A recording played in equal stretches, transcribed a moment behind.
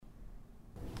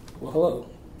Well, hello.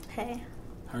 Hey.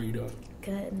 How are you doing?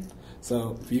 Good.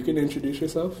 So, if you could introduce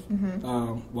yourself,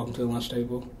 welcome to the lunch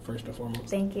table, first and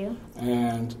foremost. Thank you.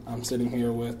 And I'm sitting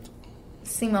here with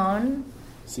Simone.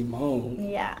 Simone.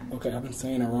 Yeah. Okay, I've been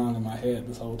saying it wrong in my head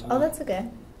this whole time. Oh, that's okay.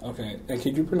 Okay, and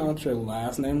could you pronounce your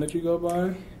last name that you go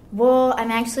by? Well,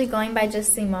 I'm actually going by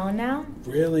just Simone now.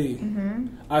 Really?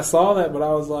 I saw that, but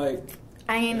I was like...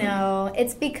 I know.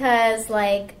 It's because,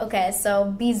 okay,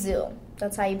 so Bisous.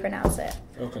 That's how you pronounce it.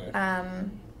 Okay.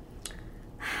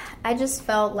 I just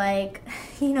felt like,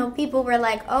 people were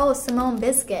like, oh, Simone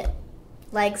Biscuit.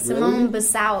 Like Simone Really?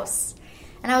 Bisous.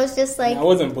 And I was just like... I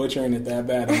wasn't butchering it that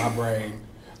bad in my brain.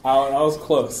 I was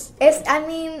close.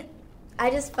 I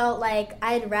just felt like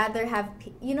I'd rather have...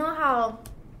 You know how...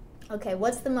 Okay,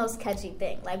 what's the most catchy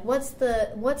thing? Like, what's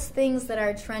things that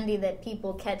are trendy that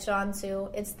people catch on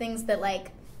to? It's things that,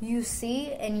 you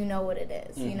see and you know what it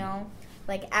is, you know?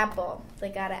 Like Apple. They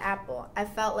got an Apple. I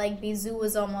felt like Bisous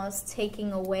was almost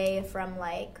taking away from,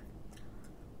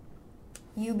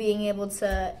 you being able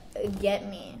to get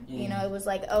me. You know, it was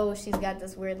like, oh, she's got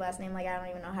this weird last name. I don't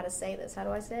even know how to say this. How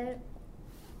do I say it?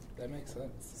 That makes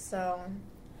sense. So...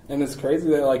 And it's crazy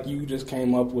that, you just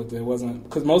came up with it. It wasn't...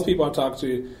 Because most people I talk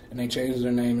to, and they change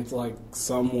their name, it's like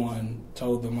someone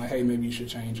told them, hey, maybe you should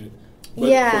change it.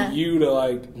 But for you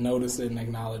to, notice it and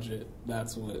acknowledge it,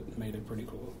 that's what made it pretty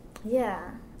cool.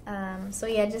 Yeah.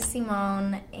 Just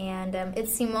Simone. And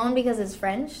it's Simone because it's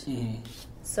French. Mm-hmm.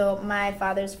 So my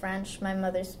father's French, my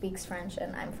mother speaks French,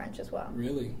 and I'm French as well.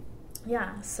 Really?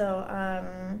 Yeah. So,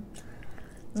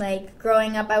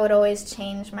 growing up, I would always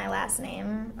change my last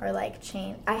name or,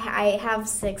 change... I have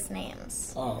 6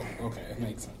 names. Oh, okay. It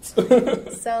makes sense.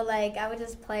 So, I would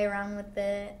just play around with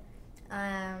it.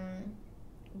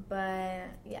 But,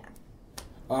 yeah.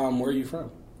 Where are you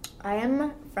from? I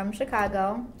am from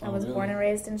Chicago. I was really? born and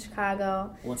raised in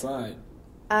Chicago. What side?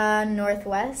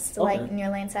 Northwest, Okay. near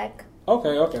Lane Tech.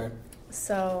 Okay.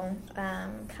 So,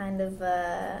 kind of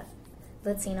a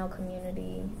Latino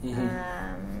community.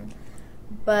 Mm-hmm.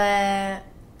 But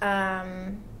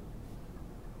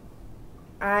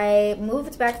I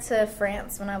moved back to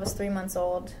France when I was 3 months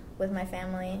old with my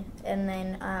family. And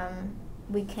then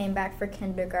we came back for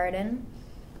kindergarten.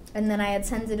 And then I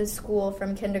attended a school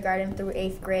from kindergarten through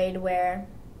 8th grade where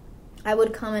I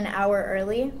would come an hour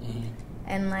early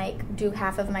and, do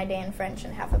half of my day in French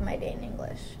and half of my day in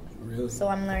English. Really? So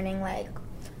I'm learning,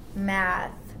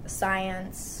 math,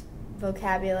 science,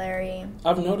 vocabulary.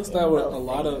 I've noticed that with a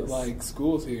lot of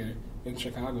schools here in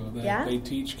Chicago that they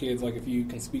teach kids if you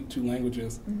can speak 2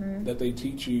 languages that they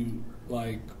teach you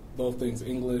both things,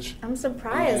 English. I'm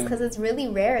surprised because it's really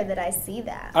rare that I see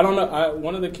that. I don't know.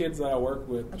 One of the kids that I work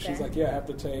with, she's like, I have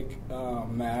to take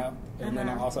math and then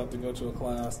I also have to go to a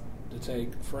class to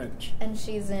take French. And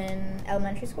she's in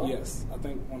elementary school? Yes, I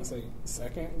want to say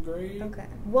 2nd grade. Okay.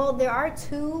 Well, there are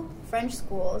 2 French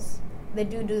schools that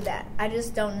do that. I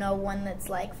just don't know one that's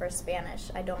for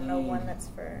Spanish. I don't know one that's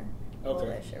for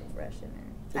Polish or Russian.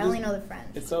 I only know the French.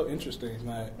 It's so interesting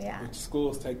that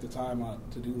schools take the time out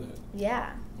to do that.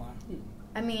 Yeah. Wow.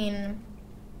 I mean,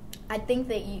 I think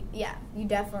that you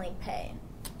definitely pay,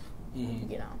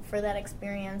 for that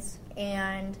experience.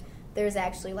 And there's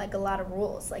actually a lot of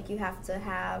rules. You have to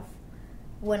have,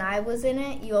 when I was in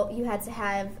it, you had to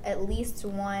have at least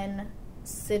one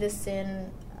citizen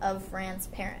of France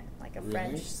parent. A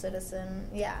French citizen,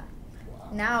 yeah. Wow.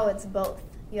 Now it's both.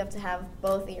 You have to have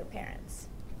both of your parents.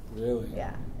 Really?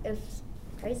 Yeah. It's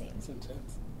crazy. It's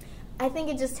intense. I think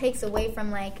it just takes away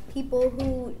from, people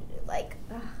who,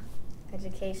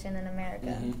 education in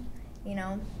America. You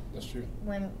know? That's true.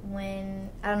 When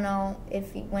I don't know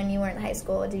when you were in high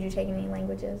school, did you take any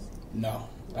languages? No.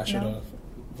 I should have,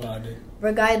 but I did.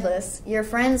 Regardless, your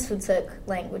friends who took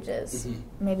languages,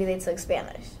 maybe they took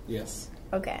Spanish. Yes.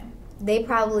 Okay. They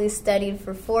probably studied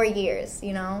for 4 years,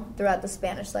 throughout the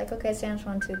Spanish. Okay, Spanish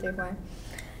 1, 2, 3, 4.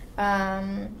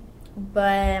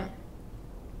 But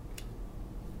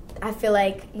I feel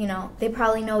they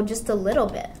probably know just a little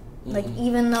bit.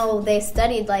 Even though they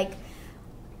studied,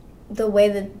 the way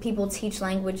that people teach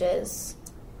languages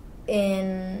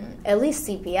in at least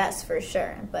CPS for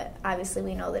sure. But obviously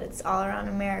we know that it's all around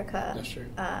America. That's true.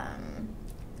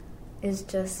 Is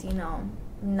just,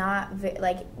 not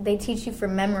they teach you for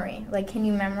memory. Can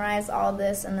you memorize all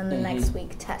this and then the next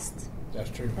week test?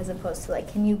 That's true. As opposed to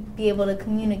can you be able to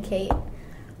communicate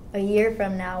a year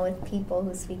from now with people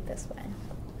who speak this way?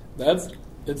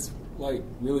 It's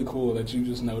really cool that you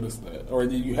just noticed that, or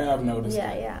that you have noticed it.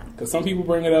 Yeah. Because some people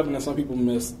bring it up and then some people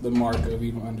miss the mark of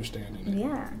even understanding it.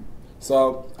 Yeah.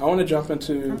 So I want to jump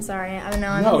into. I'm sorry. I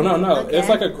know. No. Okay. It's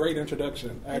a great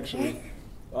introduction, actually.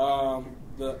 Okay.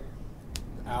 The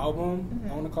album,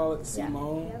 I want to call it,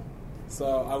 Simone. Yeah. Yep.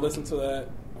 So I listened to that,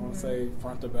 I want to say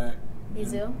front to back.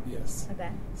 Bisous? Yes. Okay.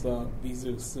 So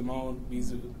Bisous, Simone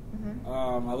Bisous.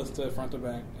 I listened to it front to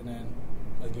back and then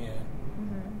again.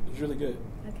 It was really good.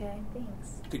 Okay,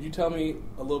 thanks. Could you tell me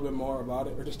a little bit more about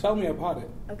it, or just tell me about it?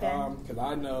 Okay. Because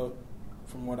I know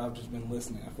from what I've just been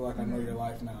listening, I feel like I know your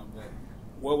life now, but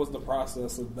what was the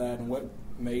process of that, and what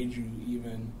made you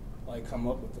even like come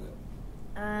up with it?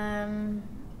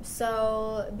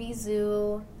 So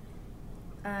Bisous,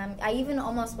 I even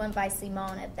almost went by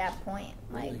Simone at that point,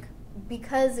 really? like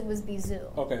because it was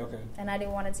Bisous. Okay. And I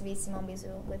didn't want it to be Simone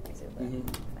Bisous with Bisous, but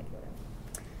like whatever.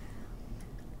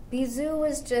 Bisous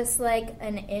was just like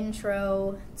an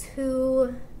intro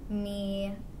to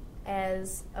me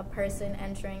as a person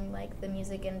entering like the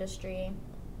music industry.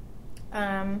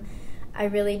 I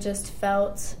really just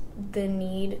felt the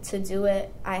need to do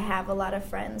it. I have a lot of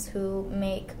friends who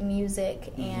make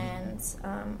music and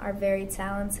are very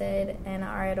talented and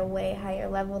are at a way higher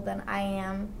level than I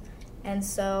am. And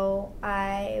so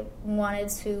I wanted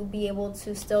to be able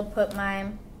to still put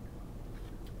my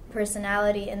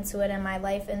personality into it and my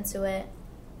life into it,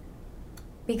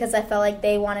 because I felt like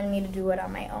they wanted me to do it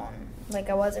on my own.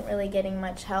 Like I wasn't really getting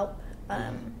much help.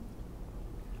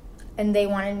 And they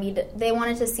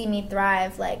wanted to see me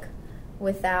thrive like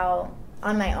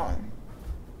on my own.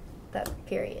 That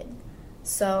period.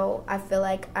 So I feel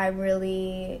like I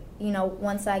really,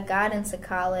 once I got into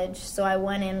college, so I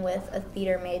went in with a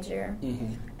theater major,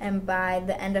 and by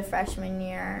the end of freshman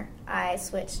year, I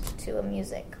switched to a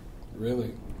music.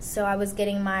 Really? So I was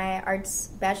getting my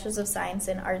Bachelor's of Science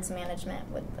in Arts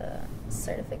Management with the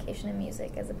certification in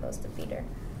music as opposed to theater.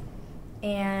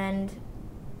 And,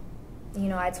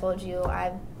 I told you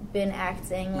I've been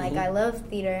acting, like I love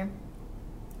theater,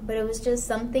 but it was just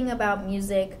something about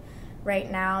music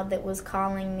right now that was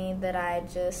calling me that I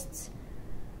just,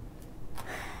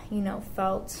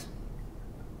 felt,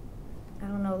 I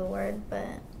don't know the word, but...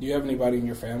 Do you have anybody in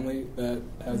your family that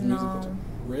has No. music?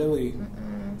 Really?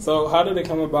 So how did it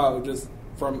come about, just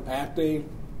from acting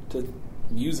to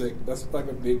music? That's like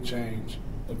a big change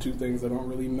of two things that don't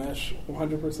really mesh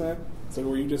 100%. So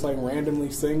were you just like randomly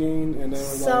singing and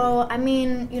then I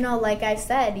mean, like I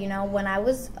said, when I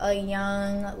was a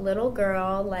young little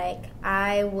girl, like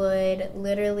I would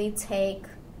literally take,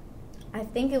 I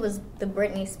think it was the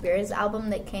Britney Spears album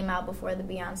that came out before the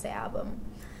Beyonce album.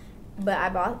 But I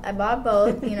bought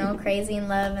both, Crazy in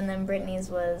Love, and then Britney's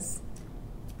was,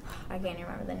 I can't even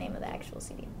remember the name of the actual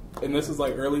CD. And this is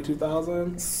like early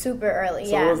 2000s? Super early,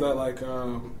 so yeah. So was that like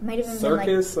Might have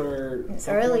Circus been or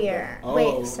something earlier?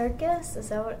 Like Wait, Circus? Is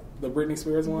that what? The Britney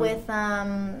Spears one? With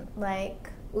like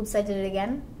Oops, I Did It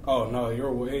Again? Oh no,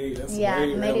 you're way early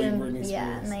Britney Spears.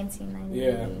 Yeah, 1990.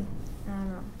 Yeah. I don't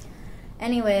know.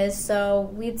 Anyways, so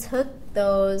we took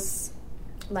those,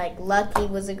 like Lucky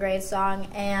was a great song,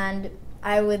 and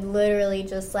I would literally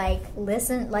just like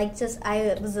listen,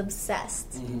 I was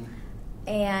obsessed.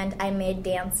 And I made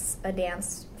a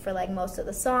dance for like most of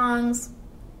the songs.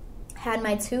 Had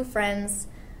my two friends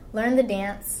learn the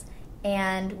dance,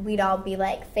 and we'd all be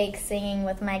like fake singing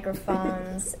with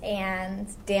microphones and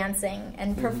dancing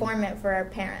and perform it for our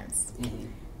parents.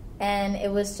 And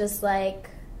it was just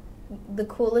like the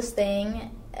coolest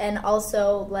thing. And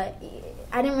also like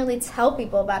I didn't really tell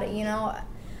people about it,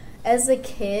 As a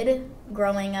kid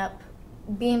growing up,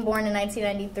 being born in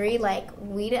 1993, like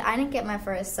I didn't get my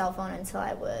first cell phone until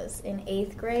I was in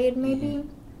 8th grade, maybe.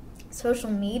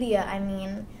 Social media, I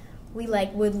mean, we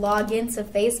like would log into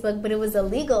Facebook, but it was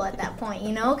illegal at that point,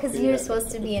 because you were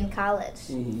supposed to be in college.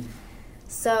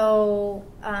 So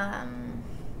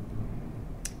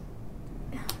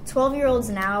 12-year-olds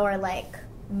now are like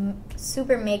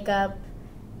super makeup,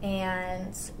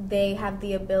 and they have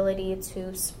the ability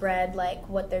to spread like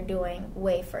what they're doing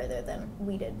way further than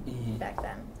we did back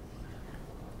then.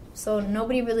 So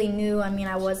nobody really knew. I mean,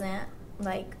 I wasn't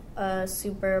like a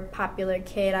super popular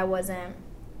kid. I was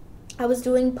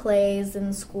doing plays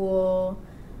in school,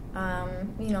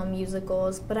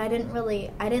 musicals, but I didn't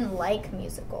like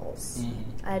musicals.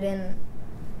 I don't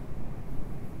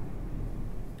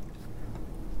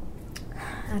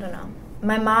know.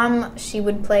 My mom, she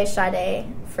would play Sade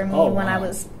for me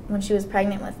when she was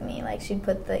pregnant with me. Like, she'd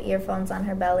put the earphones on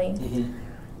her belly.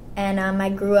 And I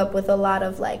grew up with a lot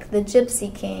of, like, the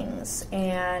Gypsy Kings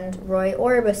and Roy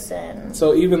Orbison.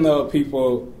 So even though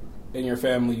people in your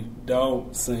family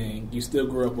don't sing, you still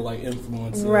grew up with, like,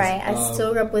 influences. Right. I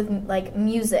still grew up with, like,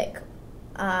 music.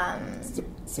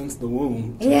 Since the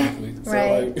womb, technically. Yeah, so,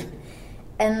 right. Like,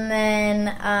 and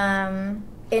then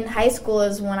in high school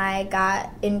is when I got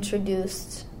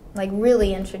introduced, like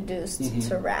really introduced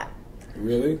to rap.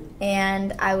 Really?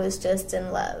 And I was just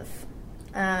in love.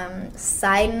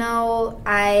 Side note,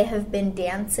 I have been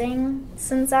dancing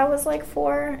since I was like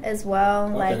 4 as well.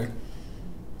 Okay. Like,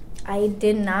 I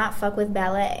did not fuck with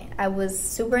ballet. I was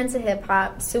super into hip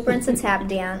hop, super into tap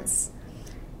dance,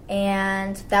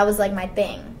 and that was like my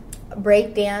thing.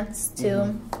 Break dance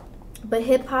too, but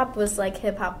hip hop was my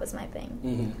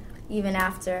thing, even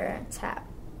after tap.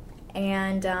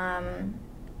 And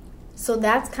so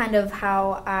that's kind of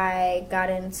how I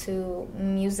got into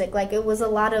music. Like, it was a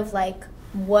lot of like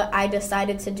what I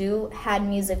decided to do had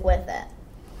music with it.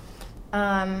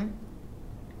 I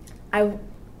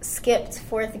skipped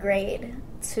 4th grade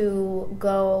to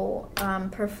go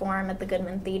perform at the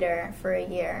Goodman Theater for a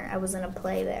year. I was in a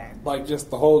play there. Like, just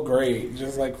the whole grade?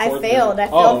 Just like 4th I failed. grade?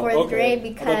 I failed 4th grade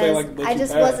because I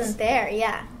just wasn't there.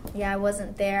 Yeah, I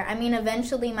wasn't there. I mean,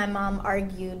 eventually my mom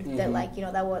argued that, like, you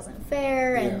know, that wasn't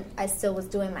fair, and I still was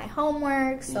doing my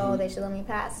homework, so they should let me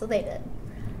pass. So they did.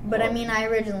 But, I mean, I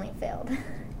originally failed.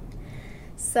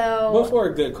 So, but for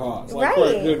a good cause, like, for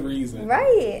a good reason.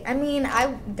 Right. I mean,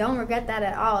 I don't regret that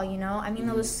at all, you know? I mean,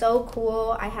 it was so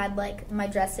cool. I had, like, my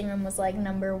dressing room was, like,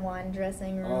 #1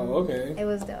 dressing room. Oh, okay. It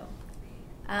was dope.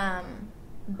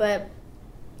 But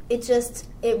it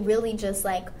really just,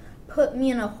 like, put me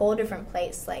in a whole different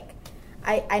place. Like,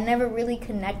 I never really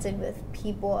connected with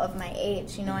people of my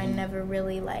age, you know? I never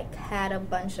really, like, had a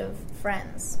bunch of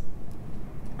friends.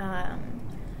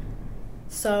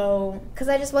 So, because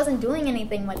I just wasn't doing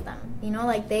anything with them. You know,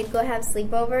 like, they'd go have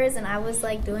sleepovers, and I was,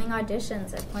 like, doing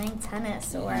auditions or playing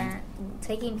tennis or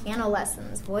taking piano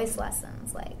lessons, voice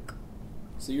lessons, like.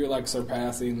 So you're, like,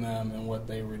 surpassing them in what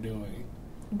they were doing.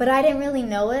 But I didn't really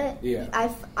know it. Yeah.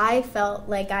 I felt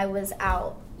like I was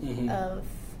out of,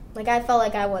 like, I felt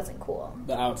like I wasn't cool.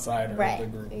 The outsider of the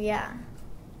group. Yeah.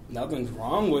 Nothing's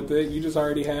wrong with it. You just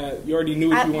already knew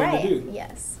what you wanted to do.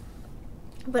 Yes.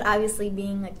 But obviously,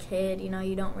 being a kid, you know,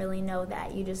 you don't really know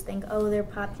that. You just think, oh, they're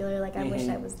popular. Like, I wish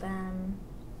I was them.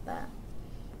 But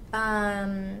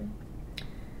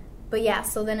yeah.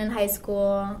 So then in high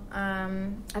school, I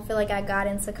feel like I got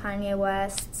into Kanye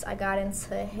West. I got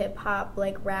into hip hop,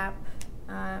 like rap,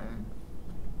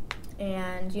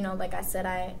 and you know, like I said,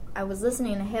 I was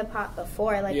listening to hip hop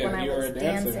before, like when I was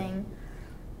dancing.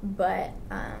 But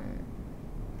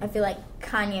I feel like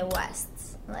Kanye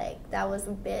West, like that was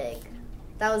a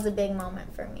big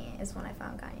moment for me, is when I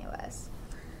found Kanye West.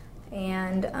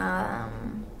 And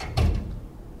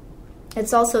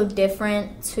it's also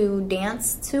different to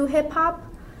dance to hip-hop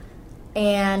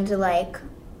and, like,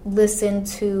 listen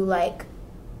to, like,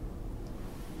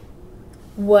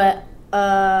 what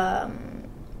a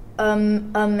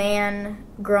man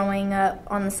growing up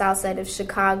on the south side of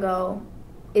Chicago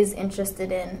is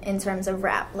interested in terms of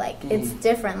rap. Like, it's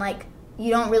different. Like, you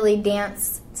don't really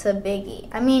dance to Biggie.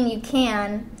 I mean, you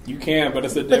can. You can, but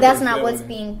it's a different But that's not feeling. what's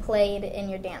being played in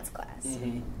your dance class.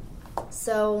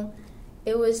 So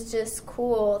it was just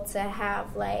cool to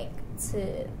have, like,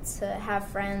 to have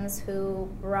friends who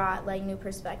brought, like, new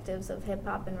perspectives of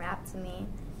hip-hop and rap to me.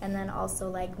 And then also,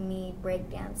 like, me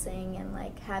breakdancing and,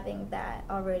 like, having that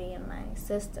already in my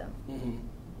system.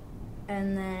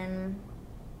 And then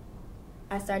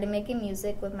I started making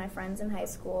music with my friends in high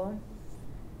school.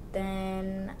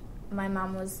 Then my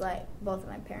mom was like, both of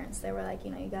my parents, they were like,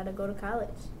 you know, you gotta go to college.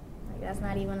 Like, that's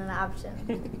not even an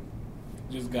option.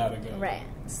 Just gotta go. Right.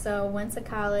 So went to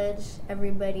college.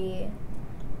 Everybody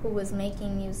who was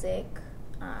making music,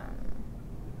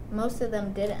 most of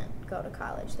them didn't go to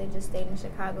college. They just stayed in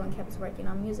Chicago and kept working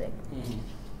on music.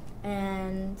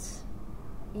 And,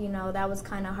 you know, that was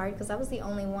kind of hard because I was the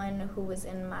only one who was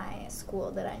in my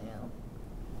school that I knew.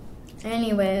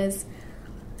 Anyways,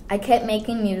 I kept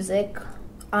making music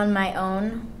on my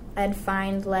own. I'd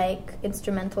find, like,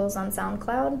 instrumentals on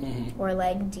SoundCloud or,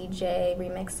 like, DJ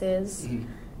remixes.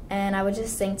 And I would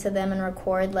just sing to them and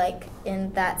record, like,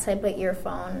 in that type of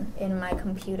earphone in my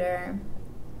computer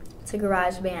to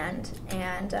GarageBand.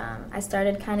 And I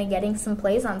started kind of getting some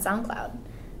plays on SoundCloud.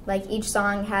 Like, each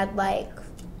song had, like,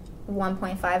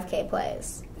 1.5K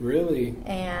plays. Really?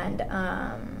 And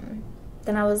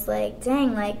then I was like,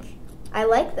 dang, like, I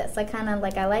like this. I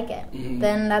like it.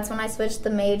 Then that's when I switched the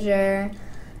major,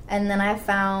 and then I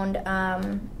found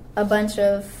a bunch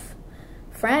of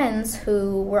friends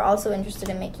who were also interested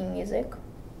in making music,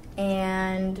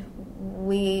 and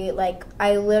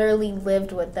I literally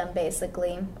lived with them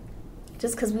basically,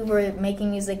 just because we were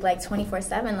making music like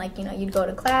 24/7. Like, you know, you'd go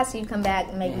to class, you'd come back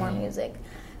and make more music.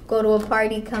 Go to a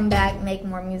party, come back, make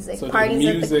more music. So parties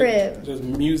music, at the crib. Just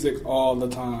music all the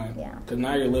time. Yeah. Because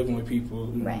now you're living with people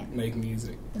who make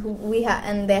music.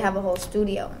 And they have a whole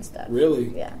studio and stuff.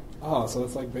 Really? Yeah. Oh, so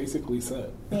it's like basically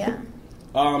set. Yeah.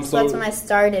 So that's when I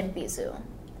started Bisous.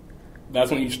 That's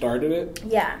when you started it?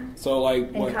 Yeah. So,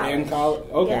 like, in college?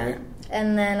 Okay. Yeah.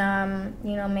 And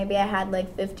then, maybe I had,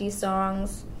 like, 50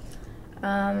 songs.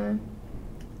 And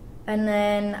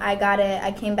then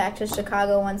I came back to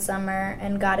Chicago one summer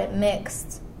and got it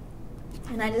mixed.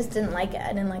 And I just didn't like it.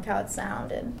 I didn't like how it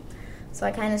sounded. So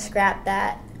I kind of scrapped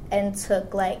that and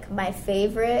took, like, my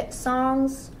favorite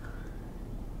songs,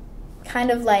 kind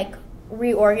of, like,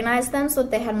 reorganized them so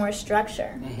that they had more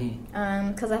structure.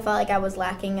 Because I felt like I was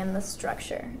lacking in the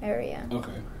structure area.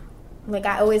 Okay. Like,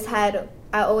 I always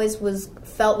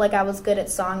felt like I was good at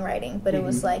songwriting, but it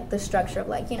was, like, the structure of,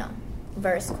 like,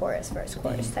 verse, chorus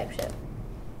type shit.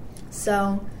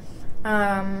 So,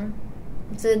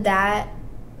 did that,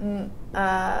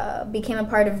 became a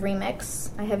part of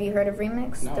Remix. Have you heard of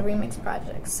Remix? No. The Remix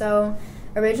project. So,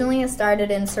 originally it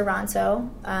started in Toronto.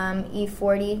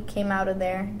 E40 came out of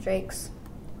there, Drake's.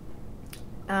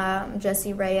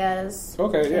 Jesse Reyes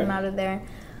came out of there.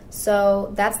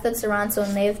 So that's the Toronto,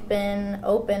 and they've been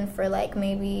open for like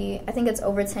maybe, I think it's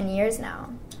over 10 years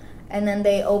now. And then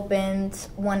they opened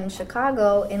one in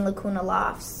Chicago in Lacuna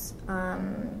Lofts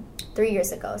 3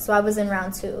 years ago. So I was in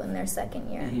round 2 in their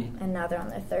second year, and now they're on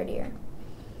their third year.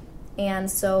 And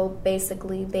so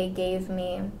basically they gave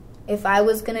me, if I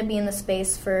was going to be in the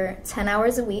space for 10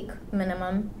 hours a week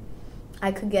minimum,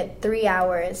 I could get 3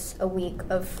 hours a week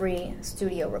of free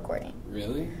studio recording.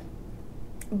 Really?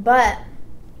 But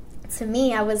to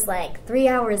me, I was like, 3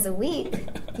 hours a week?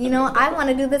 I want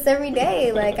to do this every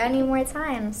day. Like, I need more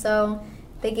time. So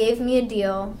they gave me a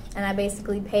deal, and I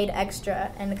basically paid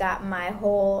extra and got my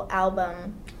whole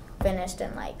album finished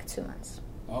in like 2 months.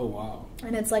 Oh, wow.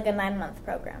 And it's like a 9-month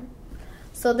program.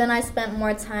 So then I spent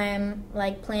more time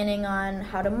like planning on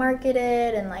how to market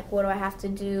it and like what do I have to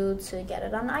do to get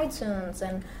it on iTunes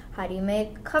and how do you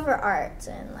make cover art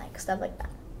and like stuff like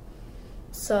that.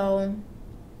 So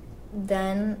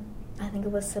then I think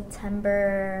it was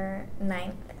September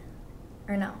 9th,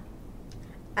 or no.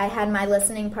 I had my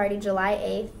listening party July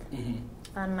 8th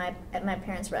at my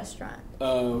parents' restaurant.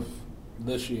 Of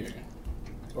this year?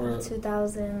 Or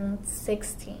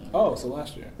 2016. Oh, so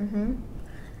last year.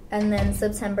 And then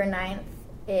September 9th,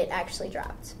 it actually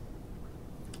dropped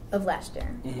of last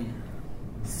year.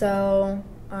 So,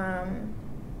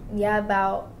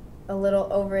 about a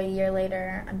little over a year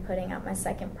later, I'm putting out my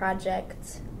second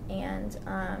project. And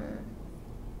I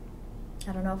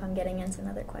don't know if I'm getting into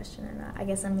another question or not. I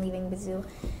guess I'm leaving Bisous.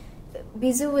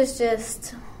 Bisous was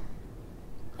just...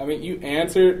 I mean, you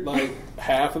answered like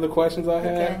half of the questions I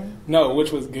had. Okay. No,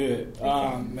 which was good.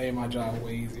 Okay. Made my job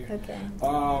way easier. Okay.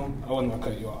 I wasn't going to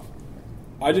cut you off.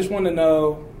 I just want to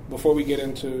know, before we get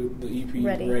into the EP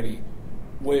Ready,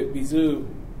 with Bisous,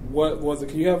 what was it?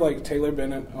 Can you have like Taylor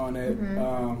Bennett on it?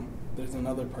 There's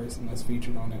another person that's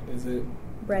featured on it. Is it?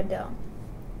 Bread Dough.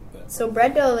 So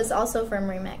Bread Dough is also from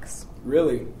Remix.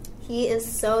 Really? He is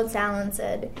so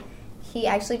talented. He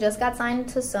actually just got signed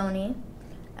to Sony.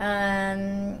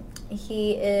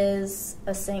 He is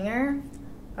a singer,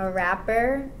 a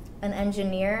rapper, an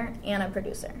engineer, and a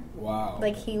producer. Wow.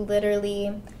 Like, he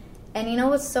literally... And you know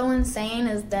what's so insane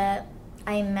is that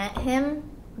I met him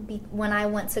when I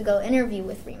went to go interview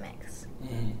with Remix.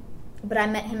 But I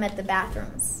met him at the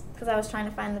bathrooms because I was trying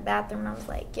to find the bathroom, and I was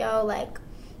like, yo, like,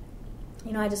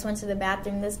 I just went to the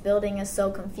bathroom. This building is so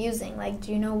confusing. Like,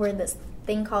 do you know where this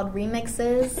thing called Remix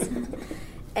is?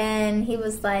 And he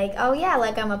was like, oh, yeah,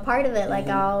 like, I'm a part of it. Like,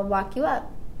 I'll walk you up.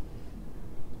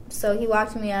 So he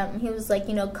walked me up, and he was like,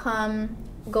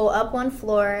 go up one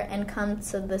floor and come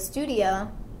to the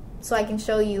studio so I can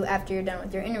show you after you're done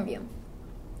with your interview.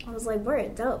 I was like,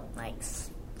 word, dope. Like,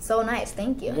 so nice.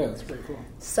 Thank you. Yeah, that's pretty cool.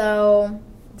 So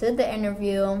did the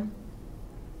interview.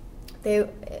 It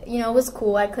was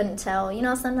cool. I couldn't tell.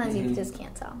 Sometimes you just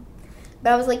can't tell.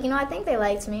 But I was like, I think they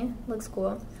liked me. Looks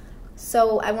cool.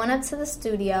 So I went up to the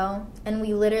studio, and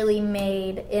we literally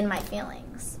made In My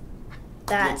Feelings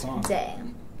that day.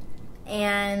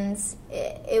 And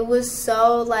it was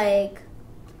so, like,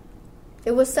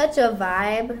 it was such a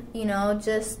vibe,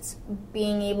 just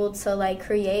being able to, like,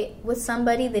 create with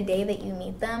somebody the day that you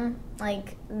meet them.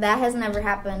 Like, that has never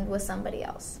happened with somebody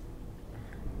else.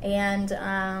 And,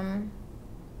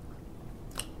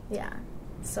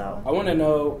 so. I want to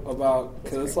know about,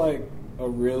 because it's, like, a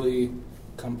really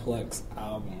complex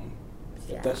album.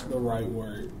 Yeah. If that's the right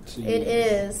word to use. It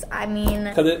is. I mean...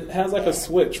 Because it has, like, a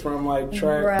switch from, like,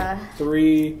 track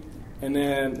 3, and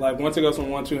then, like, once it goes from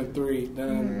 1, 2, and 3,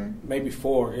 then maybe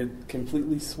 4, it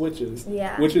completely switches.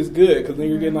 Yeah. Which is good, because then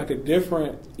you're getting, like, a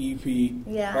different EP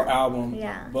or album.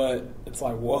 Yeah. But it's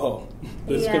like, whoa,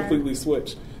 this completely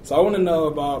switched. So I want to know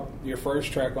about your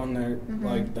first track on there,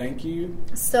 like Thank You.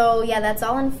 So, yeah, that's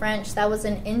all in French. That was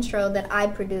an intro that I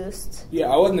produced. Yeah,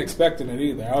 I wasn't expecting it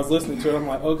either. I was listening to it. I'm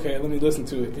like, okay, let me listen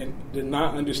to it. And did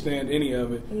not understand any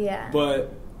of it. Yeah.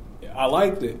 But I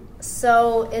liked it.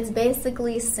 So it's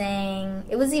basically saying,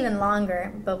 it was even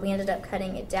longer, but we ended up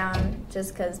cutting it down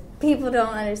just because people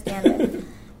don't understand it.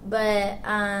 But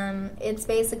it's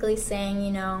basically saying,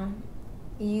 you know,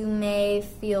 you may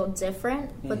feel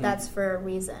different, but that's for a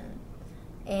reason.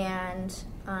 And,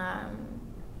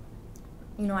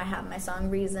 you know, I have my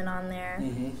song Reason on there.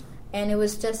 And it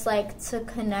was just like to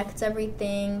connect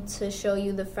everything, to show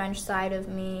you the French side of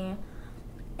me,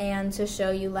 and to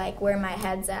show you like where my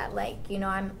head's at. Like, you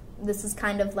know, this is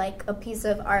kind of like a piece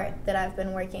of art that I've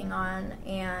been working on,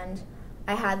 and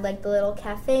I had like the little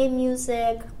cafe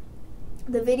music.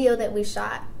 The video that we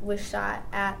shot was shot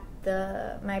at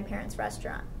my parents'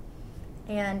 restaurant,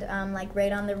 and like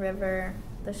right on the river,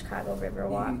 the Chicago River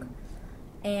Walk.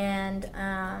 And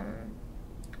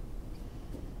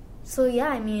so yeah,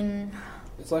 I mean,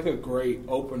 it's like a great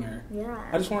opener. Yeah.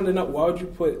 I just wanted to know, why would you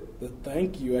put the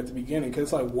thank you at the beginning? Because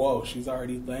it's like, whoa, she's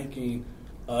already thanking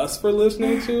us for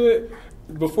listening to it.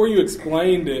 Before you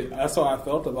explained it, that's how I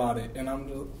felt about it. And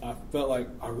I felt like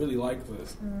I really like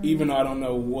this, even though I don't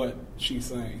know what she's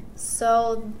saying.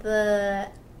 So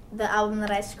the album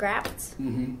that I scrapped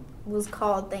was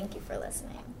called Thank You for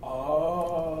Listening.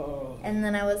 Oh. And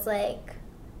then I was like,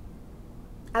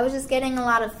 I was just getting a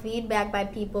lot of feedback by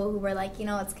people who were like, you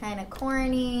know, it's kind of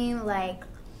corny, like,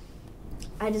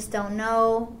 I just don't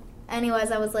know.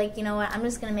 Anyways, I was like, you know what, I'm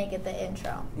just going to make it the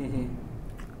intro.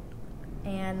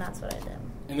 And that's what I did.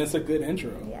 And it's a good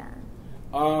intro. Yeah.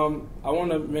 I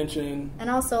want to mention... And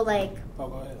also, like, oh,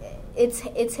 go ahead.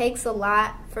 It takes a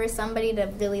lot for somebody to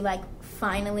really, like,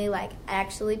 finally, like,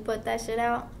 actually put that shit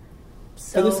out.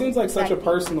 Because it seems like such a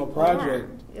personal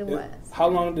project. Yeah, it was. How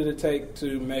long did it take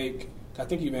to make... I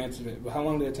think you've answered it, but how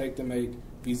long did it take to make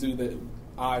Bisous that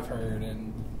I've heard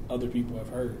and other people have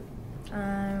heard?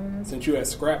 Since you had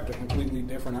scrapped a completely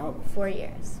different album. 4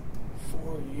 years.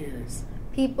 4 years.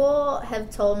 People have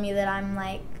told me that I'm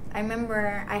like, I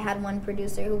remember I had one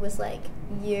producer who was like,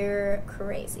 you're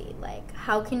crazy. Like,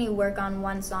 how can you work on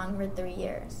one song for 3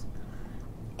 years?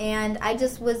 And I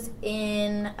just was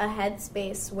in a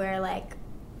headspace where, like,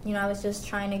 you know, I was just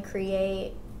trying to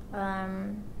create,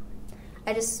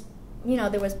 you know,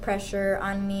 there was pressure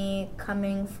on me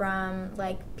coming from,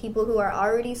 like, people who are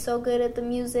already so good at the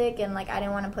music, and, like, I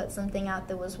didn't want to put something out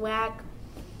that was whack.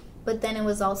 But then it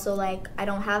was also, like, I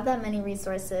don't have that many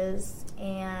resources,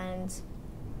 and,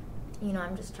 you know,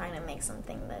 I'm just trying to make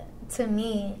something that, to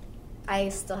me, I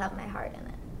still have my heart in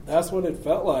it. That's what it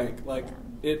felt like. Like,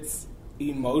 it's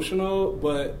emotional,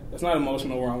 but it's not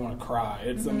emotional where I want to cry.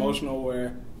 It's emotional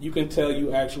where you can tell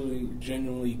you actually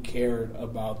genuinely cared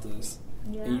about this.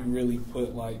 Yeah. And you really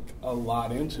put, like, a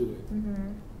lot into it.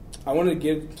 I wanted to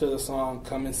get to the song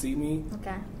Come and See Me.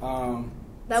 Okay.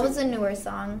 That was a newer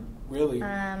song. Really?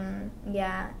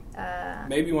 Yeah.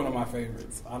 Maybe one of my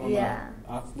favorites. I don't know.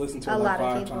 I've listened to it like 5 times. A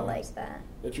lot of people like that.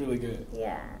 It's really good.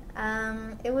 Yeah.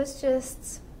 It was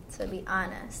just, to be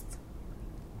honest,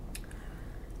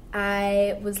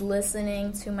 I was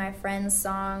listening to my friend's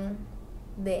song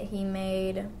that he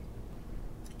made,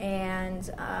 and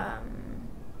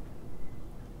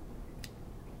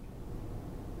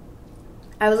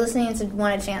I was listening to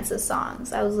one of Chance's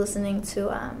songs. I was listening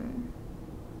to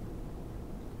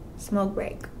Smoke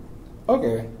Break.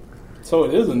 Okay. So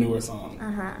it is a newer song.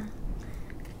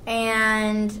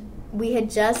 And we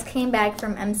had just came back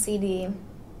from MCD.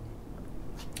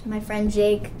 My friend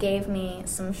Jake gave me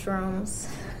some shrooms.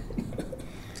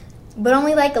 But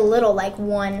only like a little, like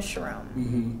one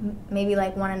shroom. Maybe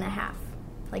like 1.5.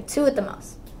 Like 2 at the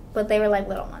most. But they were like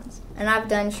little ones. And I've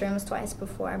done shrooms twice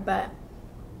before, but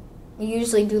you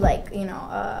usually do like, you know,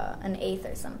 an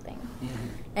 1/8 or something.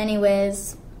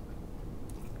 Anyways,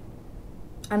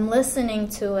 I'm listening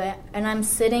to it, and I'm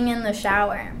sitting in the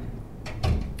shower,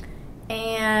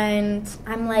 and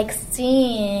I'm like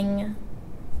seeing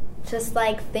just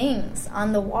like things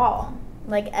on the wall,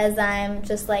 like as I'm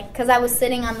just like, because I was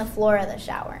sitting on the floor of the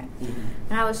shower,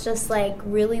 and I was just like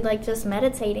really like just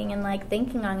meditating and like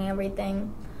thinking on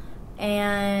everything,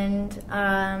 and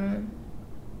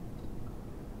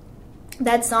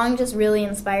that song just really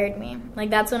inspired me. Like,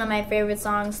 that's one of my favorite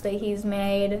songs that he's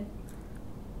made,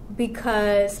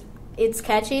 because it's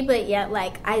catchy, but yet,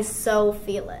 like, I so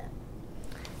feel it.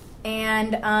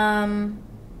 And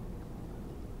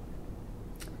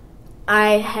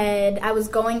I was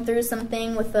going through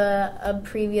something with a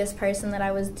previous person that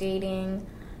I was dating,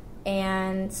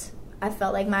 and I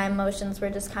felt like my emotions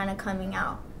were just kind of coming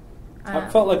out. I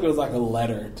felt like it was like a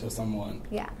letter to someone.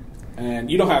 Yeah.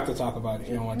 And you don't have to talk about it if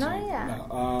you don't want to. Yeah.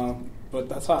 No. But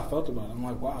that's how I felt about it. I'm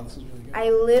like, wow, this is really good.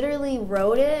 I literally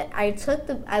wrote it.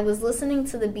 I was listening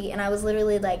to the beat, and I was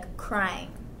literally, like, crying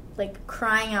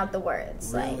out the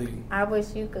words. Really? Like, I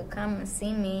wish you could come and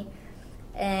see me.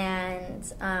 And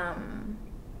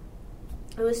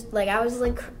it was, like, I was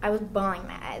bawling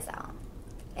my eyes out.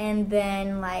 And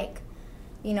then, like,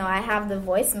 you know, I have the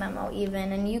voice memo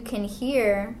even, and you can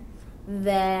hear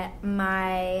that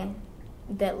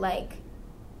like,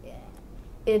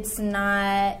 it's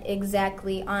not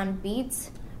exactly on beat,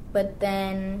 but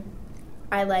then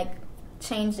I, like,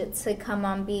 changed it to come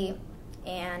on beat,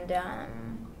 and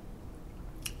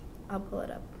I'll pull it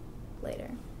up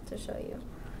later to show you.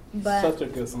 But such a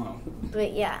good song.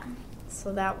 But, yeah,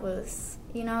 so that was,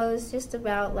 you know, it was just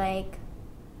about, like,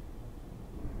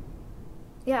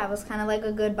 yeah, it was kind of like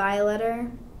a goodbye letter,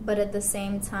 but at the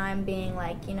same time being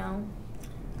like, you know,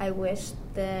 I wish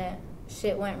that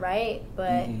shit went right,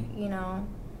 but, you know,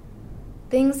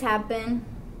 things happen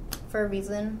for a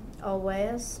reason,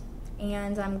 always,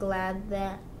 and I'm glad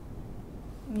that,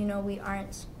 you know, we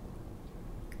aren't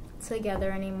together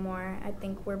anymore. I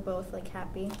think we're both, like,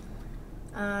 happy.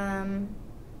 But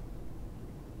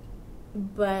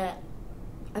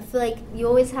I feel like you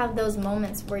always have those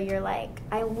moments where you're like,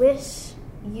 I wish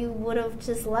you would have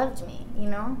just loved me, you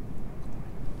know?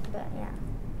 But, yeah.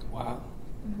 Wow.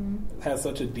 It has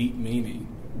such a deep meaning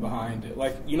behind it.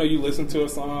 Like, you know, you listen to a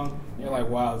song, you're like,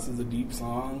 wow, this is a deep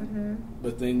song.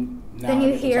 But then now then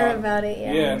you hear about it,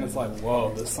 yeah, and it's like,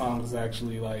 whoa, this song is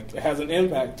actually, like, it has an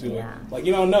impact to it. Like,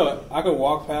 you don't know it. I could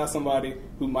walk past somebody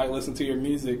who might listen to your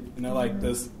music, and they're like,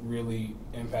 this really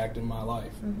impacted my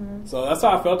life. So that's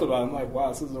how I felt about it. I'm like, wow,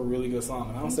 this is a really good song.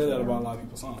 And I don't say that about a lot of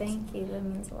people's songs. Thank you. That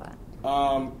means a lot.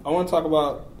 I want to talk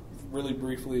about, really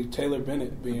briefly, Taylor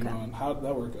Bennett being on. How did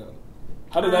that work out?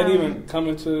 How did that even come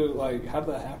into, like, how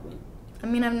did that happen? I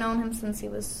mean, I've known him since he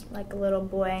was, like, a little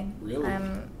boy. Really?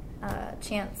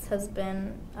 Chance has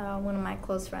been one of my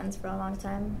close friends for a long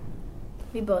time.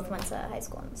 We both went to high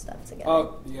school and stuff together.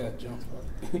 Oh, yeah, Jones.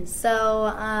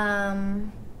 So,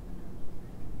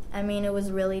 I mean, it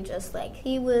was really just, like,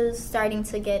 he was starting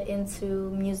to get into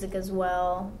music as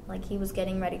well. Like, he was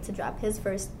getting ready to drop his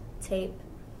first tape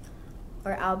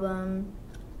or album.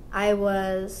 I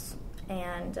was,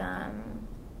 and,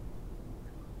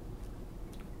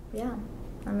 yeah.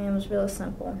 I mean, it was really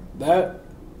simple. That,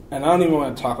 and I don't even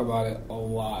want to talk about it a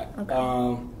lot. Okay.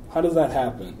 How does that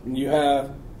happen? You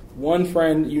have one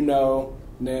friend you know,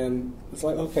 and then it's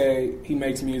like, okay, he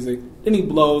makes music. Then he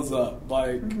blows up,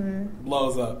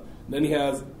 blows up. Then he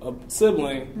has a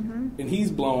sibling, and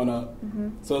he's blowing up.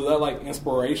 So is that like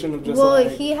inspiration of just well,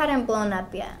 he hadn't blown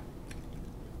up yet.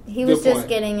 He was just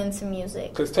getting into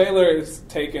music. Because Taylor is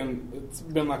it's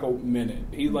been like a minute.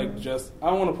 He's like just, I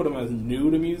don't want to put him as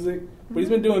new to music, but he's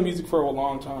been doing music for a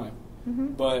long time.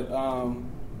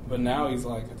 But now he's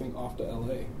like, I think, off to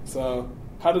LA. So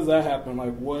how does that happen?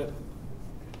 Like,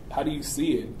 how do you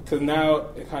see it? Because now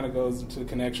it kind of goes into the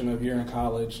connection of you're in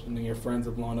college and then your friends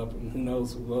are blown up and who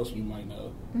knows who else you might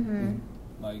know,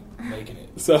 like, making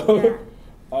it. So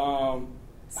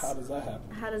how does that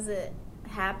happen? How does it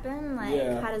happen? Like,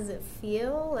 how does it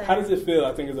feel? How does it feel,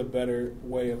 I think, is a better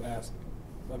way of asking,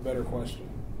 a better question.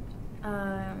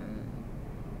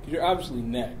 You're obviously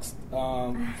next.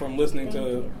 From listening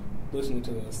to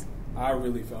this, I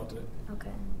really felt it.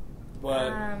 Okay.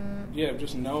 But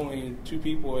just knowing two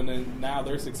people and then now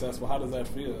they're successful, how does that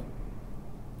feel?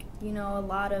 You know, a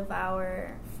lot of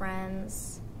our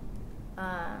friends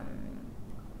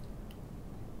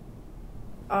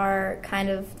are kind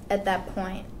of at that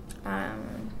point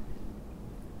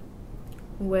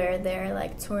where they're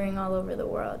like touring all over the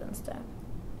world and stuff.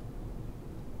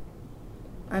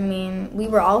 I mean, we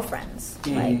were all friends,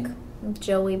 like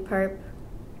Joey Perp,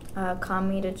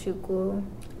 Kami Chuku,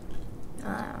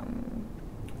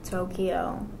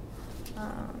 Tokyo,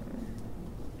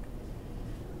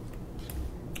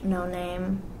 No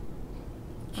Name.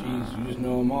 Jeez, you just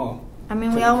know them all. I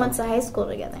mean, we all went to high school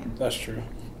together. That's true.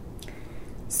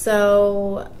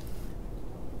 So,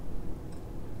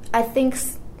 I think,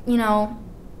 you know,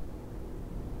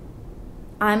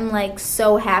 I'm like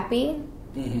so happy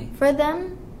for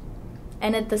them.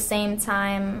 And at the same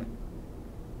time,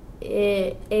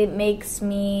 it makes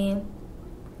me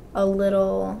a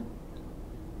little,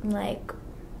 like,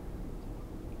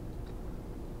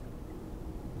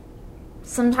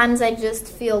 sometimes I just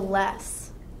feel less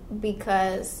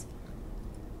because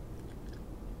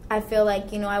I feel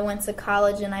like, you know, I went to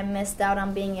college and I missed out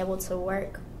on being able to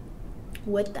work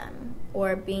with them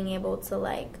or being able to,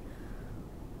 like,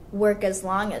 work as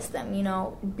long as them. You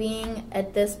know, being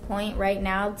at this point right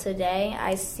now today,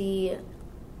 I see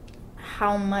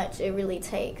how much it really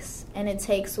takes, and it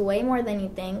takes way more than you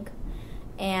think.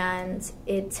 And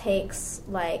it takes,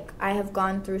 like, I have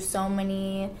gone through so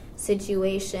many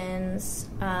situations.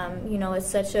 You know, it's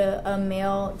such a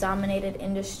male-dominated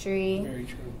industry. Very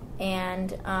true.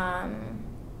 And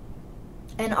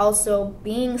also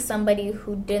being somebody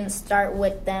who didn't start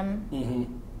with them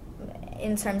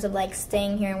in terms of, like,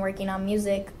 staying here and working on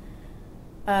music,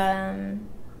 you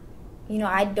know,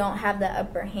 I don't have the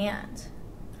upper hand.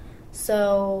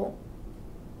 So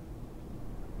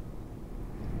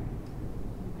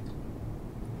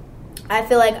I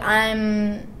feel like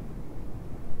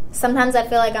sometimes I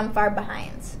feel like I'm far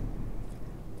behind.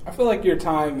 I feel like your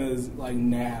time is like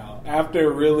now. After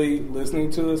really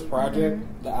listening to this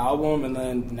project, the album, and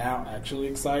then now actually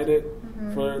excited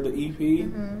for the EP,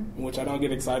 which I don't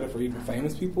get excited for even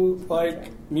famous people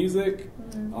like music,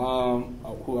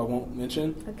 who I won't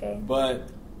mention. Okay. But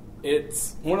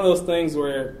it's one of those things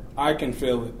where I can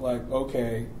feel it. Like,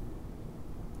 okay,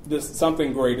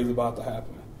 something great is about to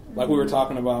happen. Like we were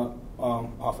talking about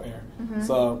off air.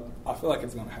 So I feel like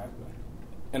it's going to happen.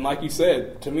 And like you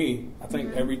said, to me, I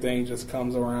think everything just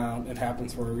comes around and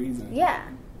happens for a reason. Yeah.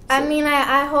 So, I mean,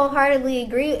 I wholeheartedly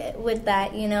agree with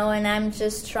that, you know, and I'm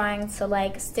just trying to,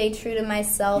 like, stay true to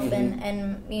myself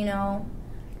and, you know,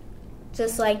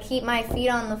 just, like, keep my feet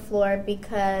on the floor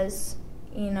because,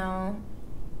 you know,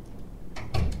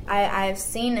 I've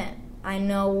seen it. I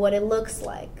know what it looks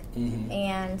like.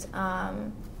 And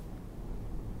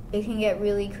it can get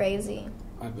really crazy.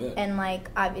 I bet. And, like,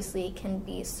 obviously it can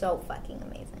be so fucking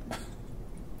amazing.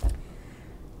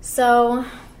 So,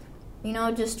 you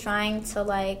know, just trying to,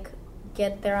 like,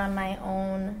 get there on my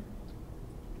own,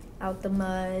 out the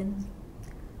mud.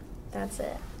 That's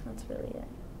it. That's really it.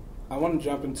 I want to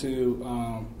jump into,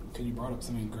 because you brought up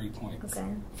so many great points. Okay.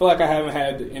 I feel like I haven't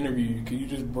had to interview you. Could you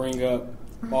just bring up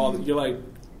all you're like,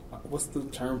 what's the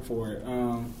term for it?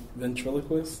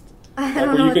 Ventriloquist? I like don't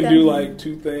where know you can do like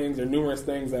two things or numerous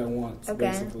things at once,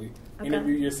 basically. Okay.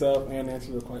 Interview yourself and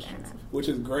answer the questions, which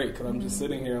is great because I'm just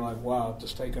sitting here like, wow,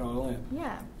 just take it all in.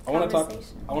 Yeah. I want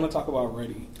to talk about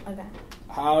Ready. Okay.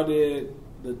 How did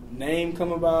the name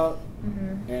come about?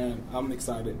 And I'm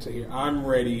excited to hear. I'm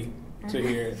ready to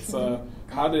hear it. So,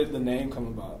 how did the name come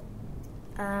about?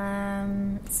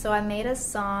 So I made a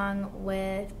song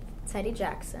with Teddy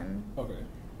Jackson. Okay.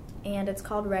 And it's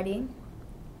called Ready.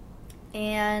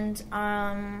 And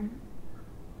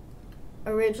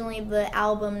originally the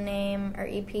album name or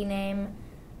EP name,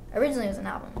 originally it was an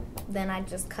album. Then I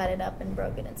just cut it up and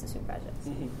broke it into two projects.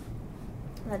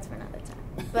 That's for another time.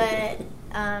 But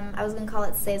I was going to call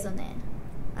it Saisonné.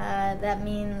 That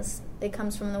means, it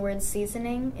comes from the word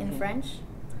seasoning in French.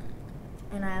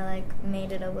 And I like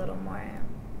made it a little more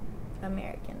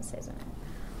American, Saisonné.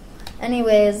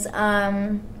 Anyways,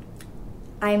 I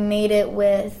made it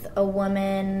with a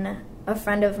woman, a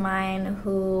friend of mine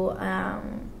who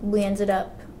we ended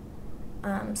up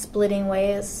splitting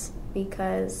ways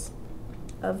because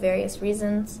of various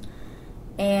reasons.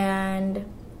 And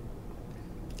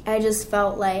I just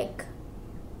felt like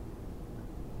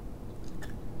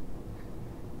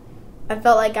I had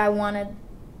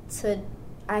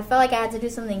to do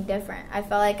something different. I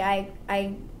felt like I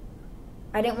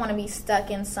didn't want to be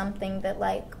stuck in something that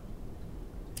like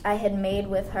I had made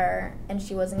with her and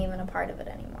she wasn't even a part of it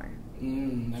anymore.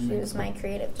 She was my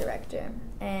creative director.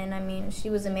 And I mean, she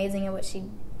was amazing at what she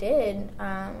did.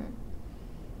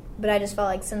 But I just felt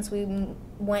like since we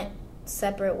went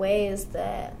separate ways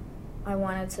that I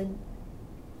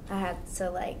had to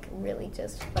like really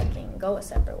just fucking go a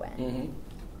separate way.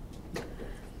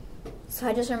 So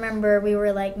I just remember we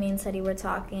were like, me and Teddy were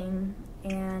talking,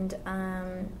 and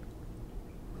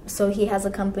so he has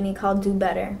a company called Do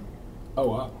Better. Oh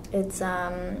wow! It's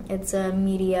a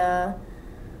media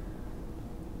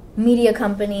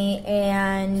company,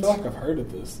 and I feel like I've heard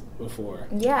of this before.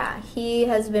 Yeah, he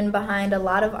has been behind a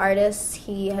lot of artists.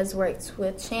 He has worked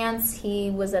with Chance.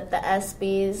 He was at the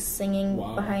ESPYs singing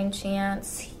behind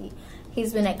Chance.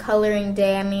 He's been at Coloring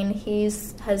Day. I mean,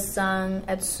 has sung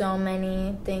at so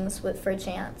many things for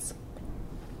Chance.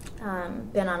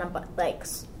 Been on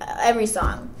every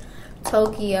song.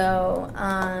 Tokyo,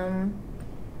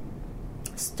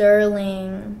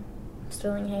 Sterling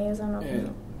Hayes. I don't know if you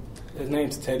know. His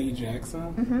name's Teddy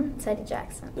Jackson? Teddy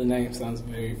Jackson. The name sounds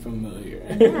very familiar.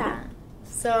 Yeah.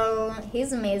 So,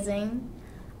 he's amazing.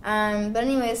 But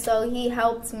anyway, so he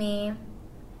helped me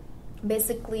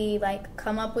basically, like,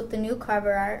 come up with the new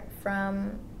cover art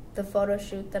from the photo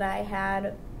shoot that I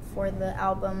had for the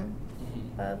album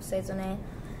of Saisonné.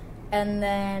 And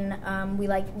then we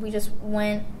just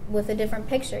went with a different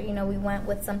picture. You know, we went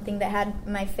with something that had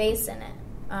my face in it.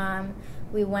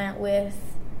 We went with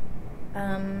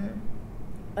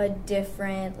a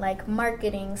different like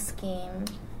marketing scheme,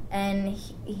 and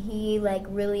he like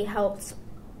really helped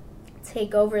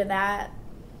take over that.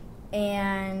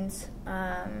 And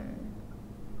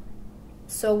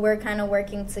so we're kind of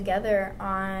working together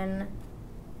on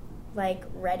like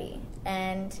Ready.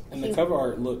 And the cover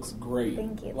art looks great.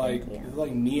 Thank you. Like, thank you. It's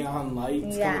like neon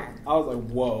lights. Yeah. I was like,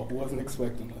 whoa, wasn't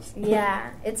expecting this. Yeah,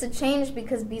 it's a change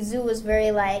because Bisous was very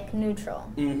like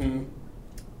neutral. Mm-hmm.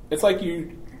 It's like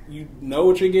you know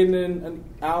what you're getting in an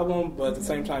album, but at the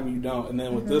same time you don't. And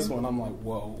then with this one, I'm like,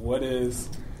 whoa, what is...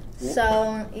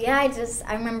 So, yeah,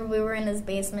 I remember we were in his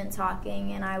basement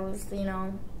talking, and I was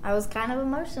kind of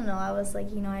emotional. I was like,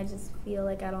 I just feel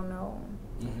like I don't know.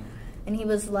 Mm-hmm. And he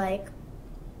was like,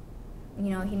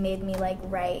 he made me like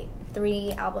write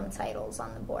 3 album titles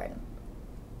on the board.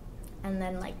 And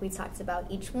then like we talked about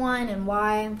each one and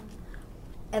why.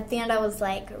 At the end I was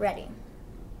like, Ready.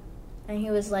 And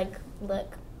he was like,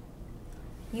 look,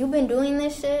 you've been doing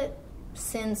this shit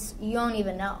since you don't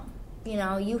even know.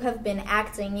 You have been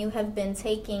acting, you have been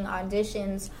taking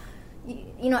auditions,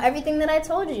 everything that I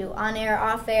told you, on air,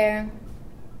 off air.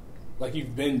 Like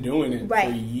you've been doing it for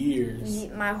years.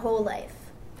 My whole life.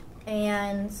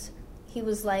 And he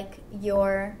was like,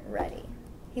 you're ready.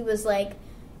 He was like,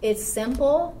 it's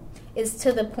simple, it's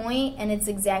to the point, and it's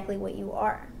exactly what you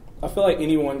are. I feel like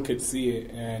anyone could see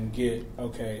it and get,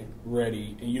 okay,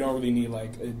 ready. And you don't really need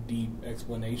like a deep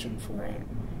explanation for it.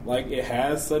 Like it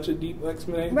has such a deep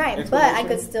explanation. Right, but I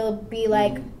could still be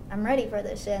like, I'm ready for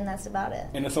this shit, and that's about it.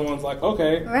 And if someone's like,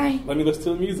 okay, let me listen to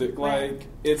the music. Right. Like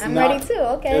it's I'm not, ready too,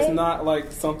 okay. It's not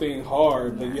like something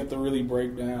hard that you have to really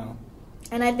break down.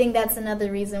 And I think that's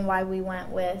another reason why we went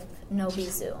with no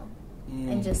Bisous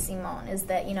and just Simone, is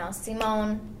that,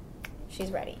 Simone,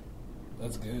 she's ready.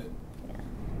 That's good.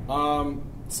 Yeah.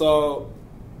 So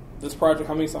this project,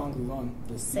 how many songs is on?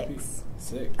 6.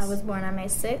 6. I was born on May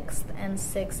 6th, and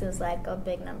 6 is like a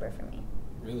big number for me.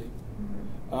 Really?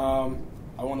 Mm-hmm.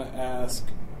 I want to ask,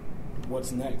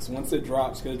 what's next? Once it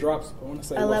drops, because it drops, I want to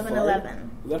say 11/11.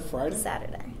 Is that Friday?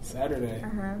 Saturday.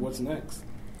 What's next?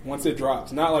 Once it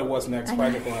drops. Not like what's next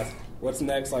project-wise. What's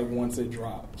next, like, once it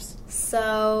drops?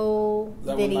 So, is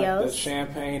that videos. When, like, the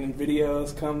champagne and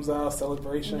videos comes out,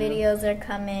 celebration? Videos are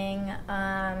coming.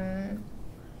 I'm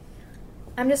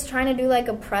just trying to do, like,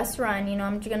 a press run.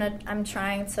 I'm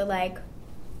trying to, like,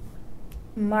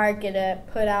 market it,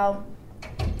 put out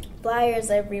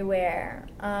flyers everywhere.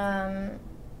 I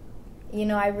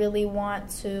really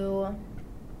want to...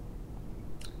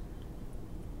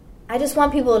 I just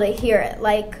want people to hear it.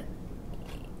 Like,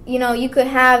 you could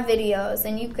have videos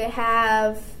and you could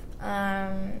have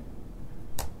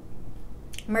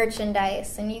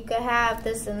merchandise and you could have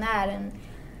this and that, and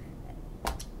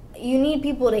you need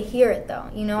people to hear it though.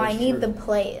 I need the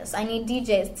plays. I need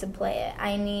DJs to play it.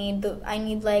 I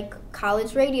need like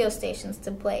college radio stations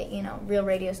to play it. Real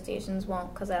radio stations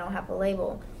won't, because I don't have a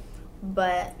label.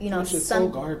 But which is so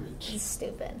garbage. It's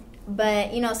stupid.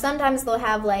 But sometimes they'll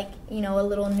have like a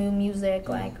little new music,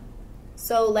 like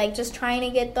so, like just trying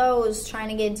to get those, trying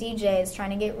to get DJs,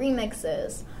 trying to get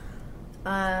remixes,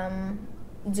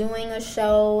 doing a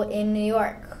show in New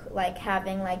York, like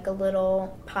having like a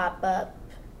little pop-up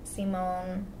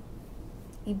Simone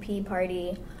EP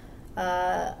party.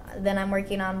 Then I'm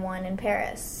working on one in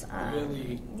Paris.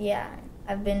 Really? Yeah,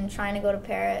 I've been trying to go to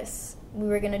Paris. We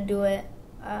were gonna do it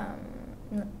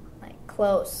like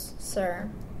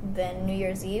closer than New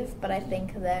Year's Eve, but I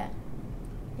think that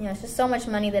it's just so much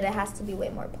money that it has to be way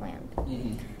more planned.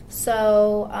 Mm-hmm.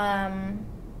 So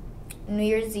New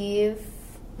Year's Eve,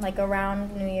 like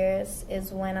around New Year's,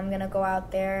 is when I'm gonna go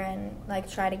out there and like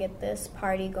try to get this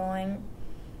party going.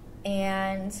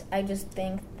 And I just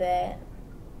think that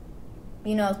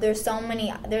there's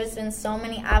been so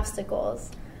many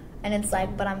obstacles, and it's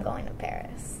like, but I'm going to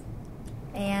Paris,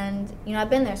 and I've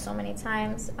been there so many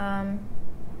times.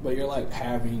 But you're like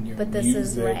having your But this music.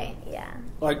 is right, yeah.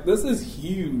 Like this is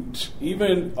huge.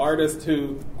 Even artists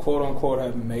who quote unquote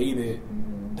have made it,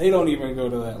 they don't even go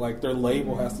to that. Like their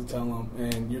label has to tell them,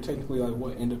 and you're technically like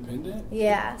what, independent?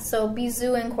 Yeah. So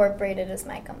Bisous Incorporated is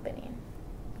my company.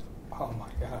 Oh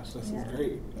my gosh, this is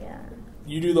great. Yeah.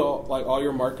 You do all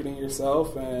your marketing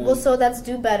yourself, and well, so that's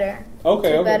Do Better.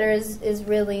 Okay. Do Better is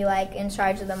really like in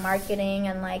charge of the marketing,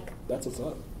 and like that's what's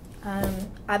up.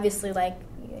 Obviously, like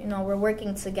we're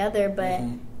working together, but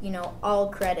all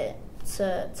credit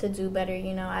to Do Better.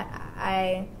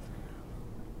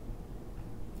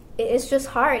 It's just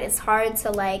hard. It's hard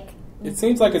to like it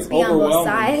seems like it's overwhelming.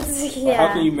 On both sides. Yeah.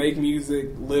 How can you make music,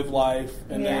 live life,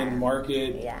 and then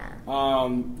market? Yeah.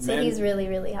 So he's really,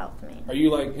 really helped me. Are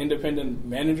you like independent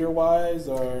manager wise,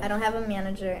 or? I don't have a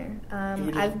manager.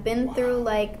 I've been through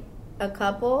like a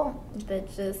couple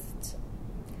that just,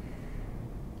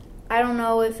 I don't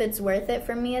know if it's worth it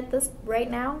for me at this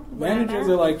right now. Managers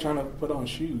are like trying to put on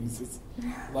shoes. It's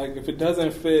like if it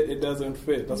doesn't fit, it doesn't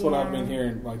fit. That's what I've been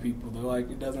hearing by people. They're like,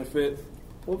 it doesn't fit.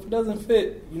 Well, if it doesn't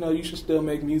fit, you should still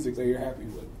make music that you're happy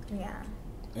with. Yeah.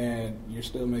 And you're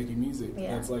still making music.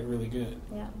 Yeah. That's like really good.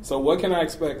 Yeah. So what can I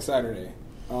expect Saturday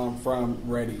from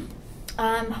Ready?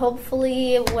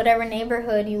 Hopefully whatever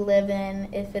neighborhood you live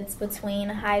in, if it's between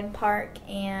Hyde Park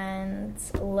and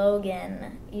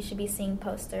Logan, you should be seeing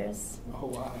posters. Oh,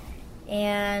 wow.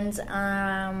 And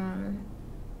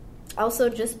also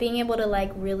just being able to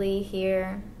like really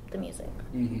hear the music.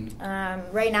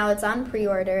 Mm-hmm. Right now it's on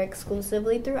pre-order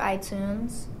exclusively through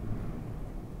iTunes.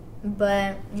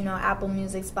 But, Apple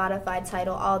Music, Spotify,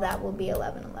 Tidal, all that will be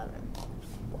 11/11.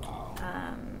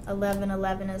 Wow.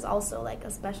 11/11 is also like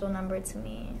a special number to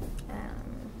me.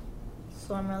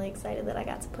 So I'm really excited that I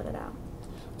got to put it out.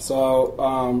 So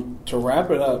to wrap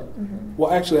it up,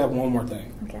 Well, actually I have one more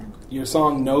thing. Okay. Your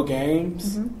song No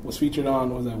Games was featured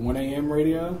on, was that 1 a.m.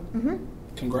 radio? Mm-hmm.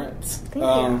 Congrats. Thank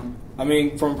you. I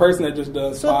mean, from a person that just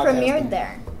does podcasting. So it premiered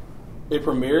there. It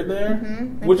premiered there?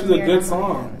 Mm-hmm. Which is a good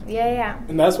song. Yeah.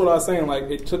 And that's what I was saying. Like,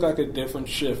 it took like a different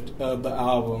shift of the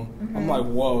album. Mm-hmm. I'm like,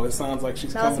 whoa, it sounds like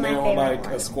she's coming in with like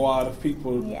a squad of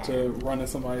people to run in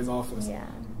somebody's office. Yeah.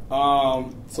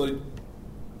 So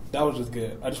that was just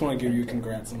good. I just want to give you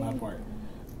congrats on that part.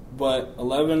 But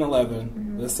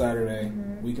 11/11 this Saturday,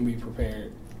 we can be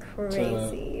prepared.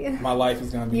 Crazy. My life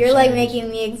is going to be You're changed. Like making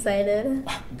me excited.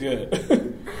 Good.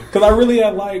 Because I really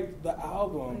like the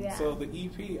album. Yeah. So the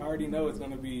EP, I already know it's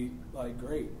going to be like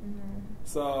great. Mm-hmm.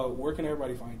 So where can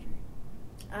everybody find you?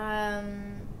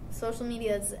 Social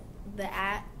media is the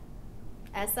at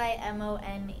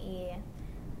SIMONE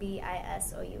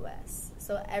BISOUS.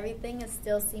 So everything is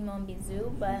still Simone Bisous,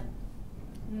 but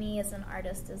me as an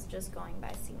artist is just going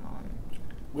by Simone.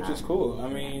 Which is cool. I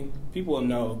mean, people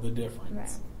know the difference.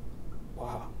 Right.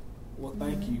 Wow. Well,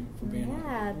 thank you for being on.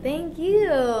 Yeah, thank you.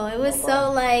 It was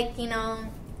so like,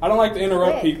 I don't like to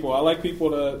interrupt people. I like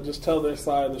people to just tell their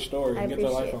side of the story and get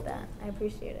their life up. I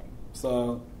appreciate it.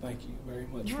 So, thank you very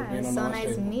much for being on the lunch table.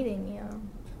 It's so nice meeting you.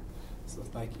 So,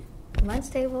 thank you. Lunch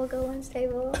table, go lunch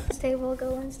table. Table, go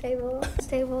lunch table.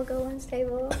 Table, go lunch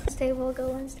table. Table,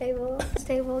 go lunch table.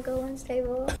 Table, go lunch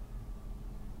table.